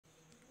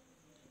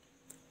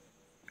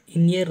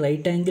In a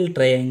right angle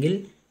triangle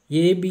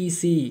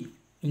ABC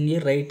in a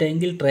right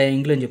angle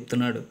triangle అని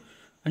చెప్తున్నాడు.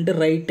 అంటే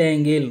right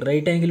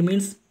angle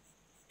means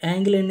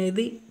angle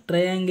అనేది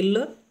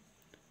ట్రయాంగిల్లో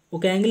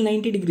ఒక యాంగిల్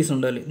 90 degrees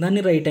ఉండాలి,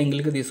 దాన్ని రైట్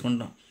యాంగిల్గా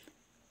తీసుకుంటాం.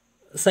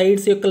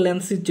 సైడ్స్ యొక్క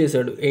లెంత్స్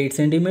ఇచ్చేసాడు 8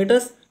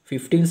 centimeters,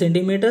 15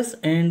 centimeters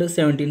and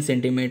 17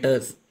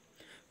 centimeters.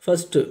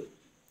 First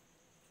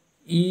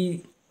ఈ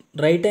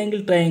రైట్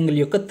యాంగిల్ ట్రయాంగిల్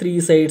యొక్క 3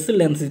 sides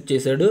లెంత్స్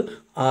ఇచ్చేసాడు.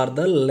 ఆర్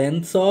ద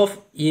లెంత్స్ ఆఫ్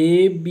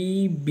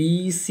ఏబిబిసిసిఏ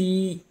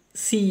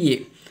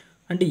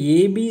అంటే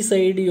ఏబి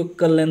సైడ్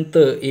యొక్క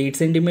లెంత్ 8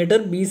 centimeter,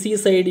 బీసీ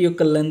సైడ్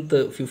యొక్క లెంత్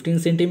 15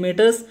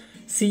 centimeters,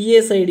 సిఏ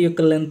సైడ్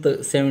యొక్క length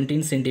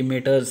 17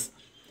 centimeters.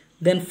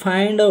 Then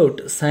find out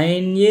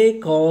sign A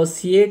cos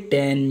A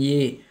tan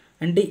ఏ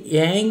అంటే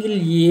angle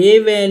A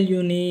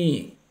వాల్యూని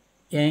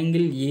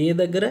angle A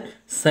దగ్గర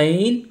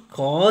sine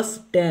cos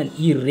tan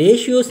ఈ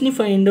రేషియోస్ని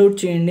find out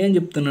చేయండి అని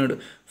చెప్తున్నాడు.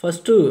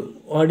 ఫస్ట్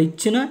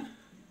వాడిచ్చిన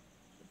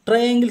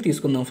ట్రయాంగిల్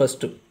తీసుకుందాం.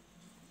 ఫస్ట్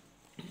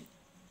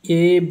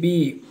ఏబి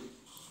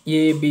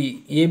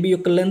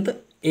యొక్క లెంత్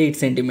 8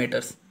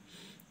 centimeters,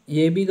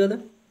 ఏబి కదా,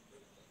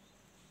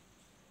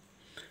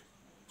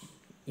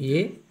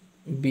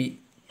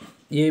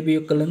 ఏబి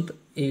యొక్క లెంత్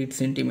 8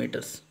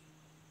 centimeters.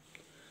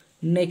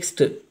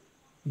 నెక్స్ట్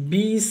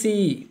బీసీ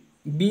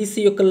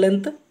యొక్క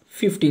లెంత్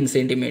 15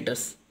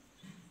 centimeters,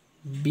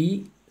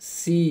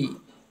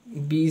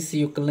 బీసీ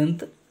యొక్క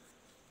లెంత్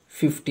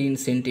 15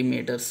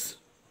 centimeters.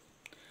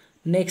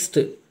 నెక్స్ట్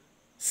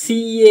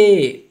సిఏ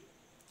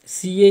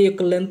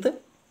యొక్క లెంత్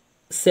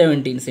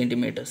 17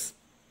 centimeters,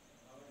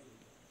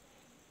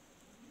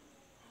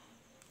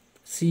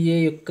 సిఏ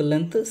యొక్క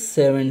లెంత్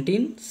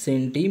 17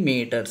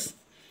 centimeters.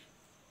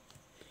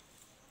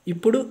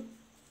 ఇప్పుడు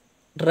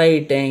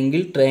రైట్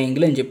యాంగిల్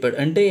ట్రయాంగిల్ అని చెప్పాడు.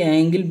 అంటే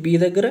యాంగిల్ బి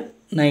దగ్గర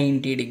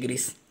 90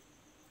 degrees.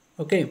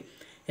 ఓకే,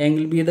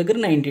 యాంగిల్ బి దగ్గర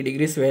 90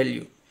 degrees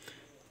వాల్యూ.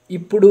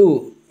 ఇప్పుడు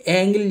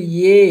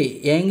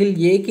యాంగిల్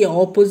ఏకి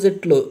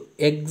ఆపోజిట్లో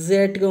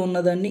ఎగ్జాక్ట్గా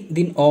ఉన్నదాన్ని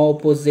దీని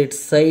ఆపోజిట్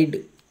సైడ్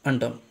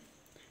అంటాం.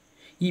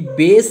 ఈ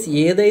బేస్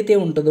ఏదైతే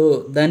ఉంటుందో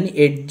దాన్ని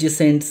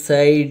ఎడ్జసెంట్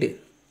సైడ్,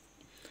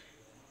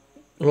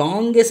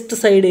 లాంగెస్ట్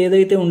సైడ్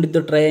ఏదైతే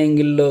ఉండిద్దో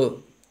ట్రయాంగిల్లో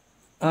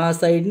ఆ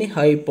సైడ్ని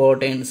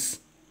హైపోటెన్స్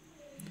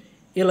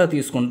ఇలా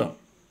తీసుకుంటాం.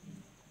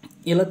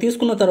 ఇలా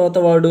తీసుకున్న తర్వాత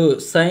వాడు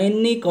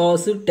సైన్ని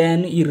కాస్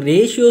టాన్ ఈ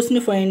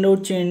రేషియోస్ని ఫైండ్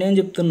అవుట్ చేయండి అని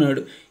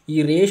చెప్తున్నాడు. ఈ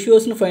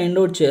రేషియోస్ని ఫైండ్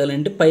అవుట్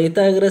చేయాలంటే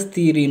పైథాగరస్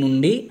థియరీ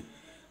నుండి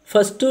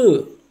ఫస్ట్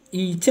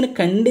ఈ ఇచ్చిన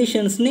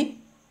కండిషన్స్ని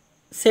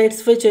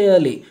సాటిస్ఫై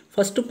చేయాలి.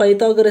 ఫస్ట్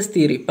పైథాగరస్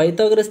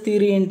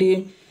థియరీ ఏంటి?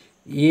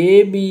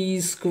 ఏబి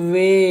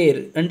స్క్వేర్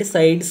అంటే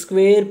side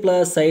square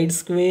plus side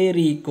square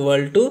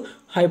equal to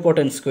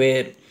hypotenuse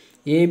square,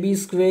 AB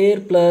square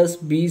plus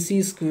BC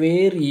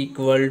square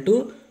equal to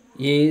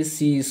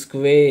AC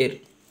square.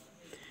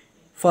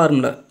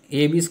 Formula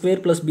AB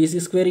square plus BC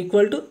square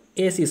equal to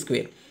AC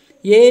square.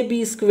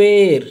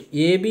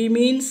 AB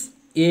means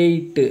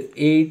 8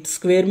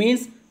 square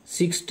means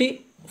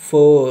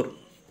 64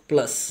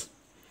 plus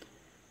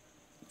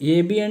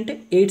AB అంటే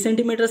 8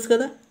 centimeters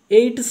కదా,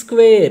 8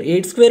 square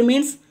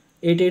means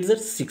 8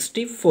 8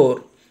 64.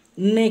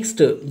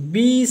 Next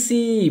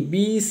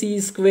BC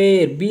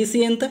square, BC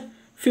ఎంత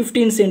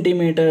 15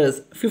 centimeters,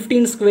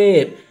 15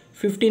 square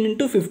 15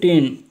 into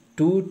 15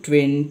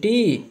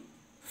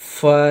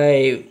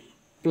 225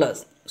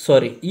 plus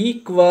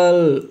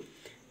equal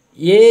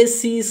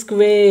AC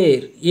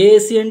square,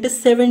 AC అంటే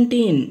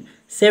 17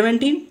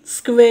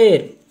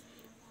 square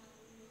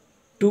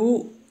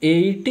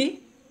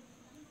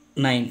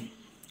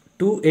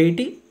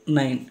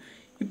 289.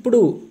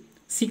 ఇప్పుడు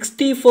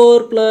 64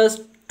 plus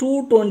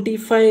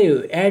 225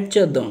 add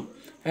చేద్దాం.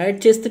 Add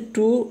చేస్తే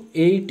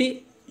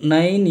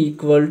 289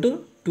 equal to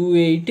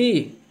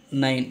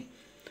 289.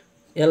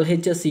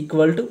 LHS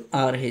equal to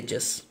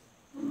RHS.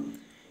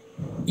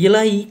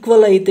 ఇలా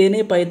equal అయితేనే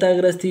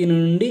Pythagoras theory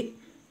నుండి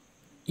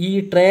ఈ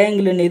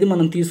ట్రయాంగిల్ అనేది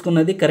మనం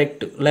తీసుకున్నది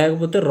కరెక్ట్,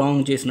 లేకపోతే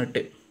రాంగ్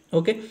చేసినట్టే.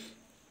 ఓకే,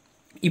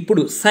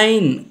 ఇప్పుడు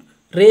సైన్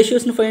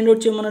రేషియోస్ని ఫైండ్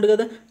అవుట్ చేయమన్నాడు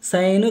కదా,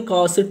 sine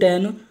cos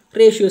tan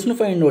రేషియోస్ని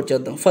find out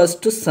చేద్దాం.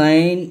 First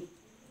sign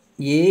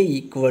A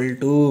equal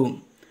to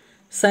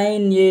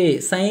sign ఏ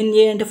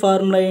అంటే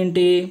ఫార్ములా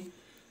ఏంటి?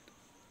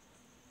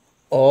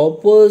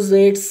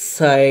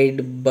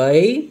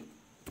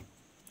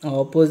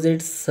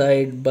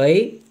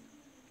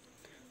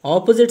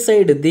 ఆపోజిట్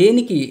సైడ్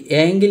దేనికి?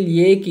 యాంగిల్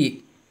ఏకి,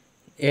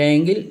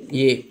 angle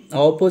A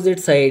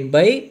opposite side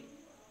by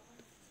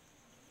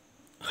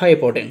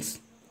hypotenuse.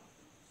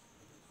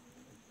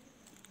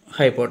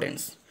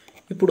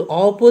 ఇప్పుడు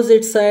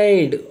ఆపోజిట్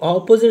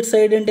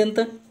సైడ్ అంటే ఎంత?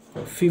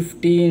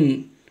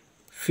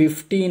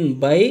 15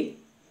 బై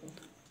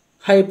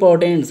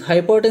హైపోటెన్స్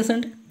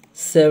అంటే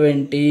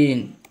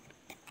 17,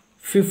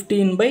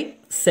 15 by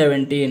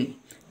 17.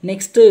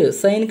 నెక్స్ట్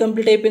సైన్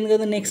కంప్లీట్ అయిపోయింది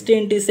కదా. నెక్స్ట్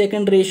ఏంటి?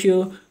 Second ratio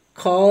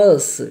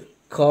cos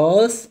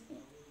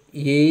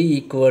A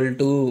equal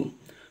to,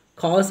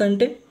 cos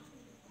అంటే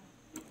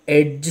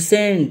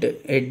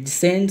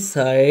ఎడ్జసెంట్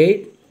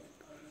సైడ్.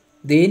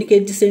 దేనికి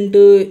ఎడ్జసెంట్?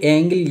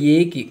 యాంగిల్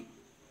ఏకి.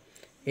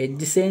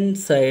 adjacent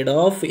side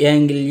of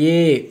angle A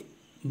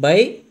by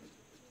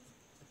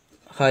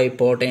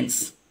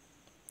hypotenuse.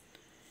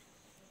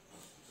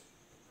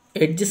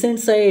 adjacent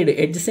side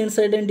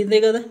అంటే ఇదే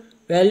కదా,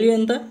 వాల్యూ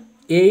ఎంత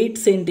 8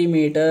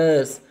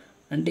 సెంటీమీటర్స్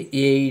అంటే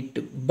 8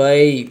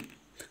 by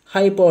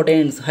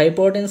hypotenuse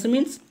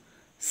means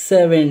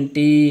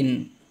 17.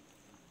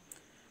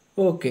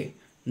 Okay,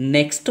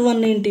 next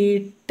one ఏంటి,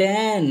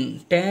 tan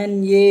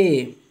A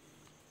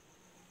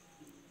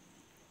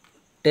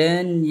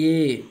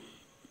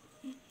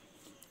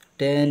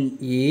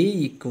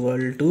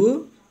equal to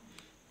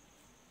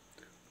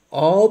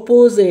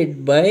opposite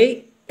by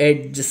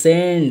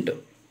adjacent.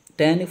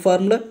 tan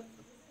formula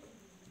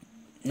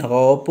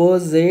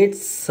opposite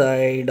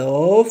side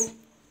of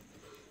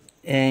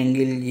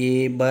angle A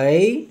by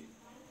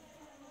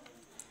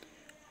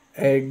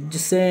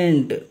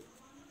adjacent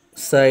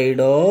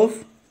side of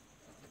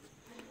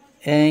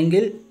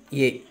angle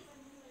A.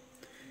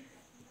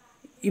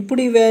 ఇప్పుడు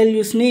ఈ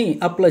వాల్యూస్ని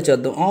apply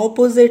చేద్దాం.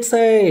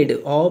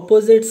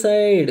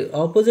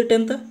 ఆపోజిట్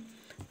ఎంత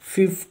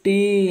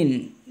 15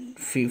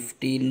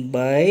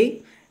 బై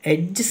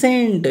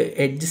adjacent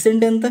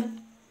ఎంత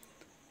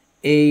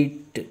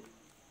 8.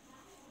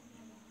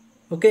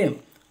 Okay,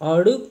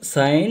 ఆడు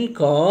sine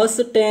cos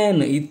tan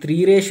ఈ 3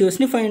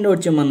 రేషియోస్ని find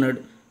out చేయమన్నాడు.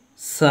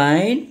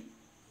 సైన్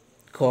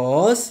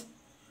కాస్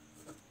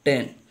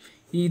tan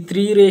ఈ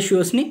 3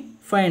 రేషియోస్ని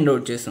ఫైండ్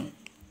అవుట్ చేసాం.